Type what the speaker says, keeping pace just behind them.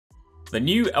The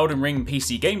new Elden Ring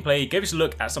PC gameplay gave us a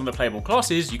look at some of the playable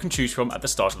classes you can choose from at the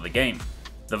start of the game.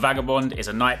 The Vagabond is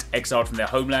a knight exiled from their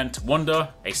homeland to wander,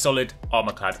 a solid,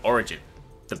 armor-clad origin.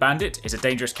 The Bandit is a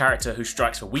dangerous character who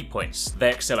strikes for weak points. They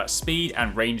excel at speed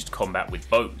and ranged combat with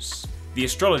bows. The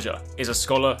Astrologer is a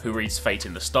scholar who reads fate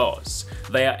in the stars.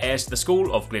 They are heirs to the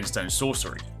school of glintstone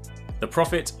sorcery. The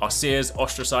Prophet are seers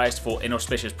ostracized for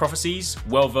inauspicious prophecies,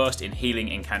 well versed in healing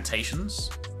incantations.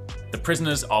 The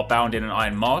Prisoners are bound in an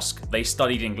iron mask. They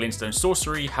studied in glintstone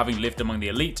sorcery, having lived among the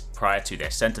elite prior to their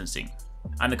sentencing.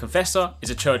 And the Confessor is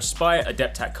a church spy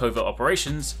adept at covert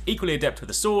operations, equally adept with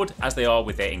the sword as they are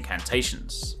with their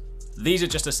incantations. These are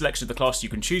just a selection of the classes you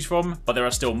can choose from, but there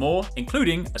are still more,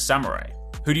 including a samurai.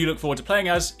 Who do you look forward to playing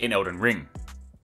as in Elden Ring?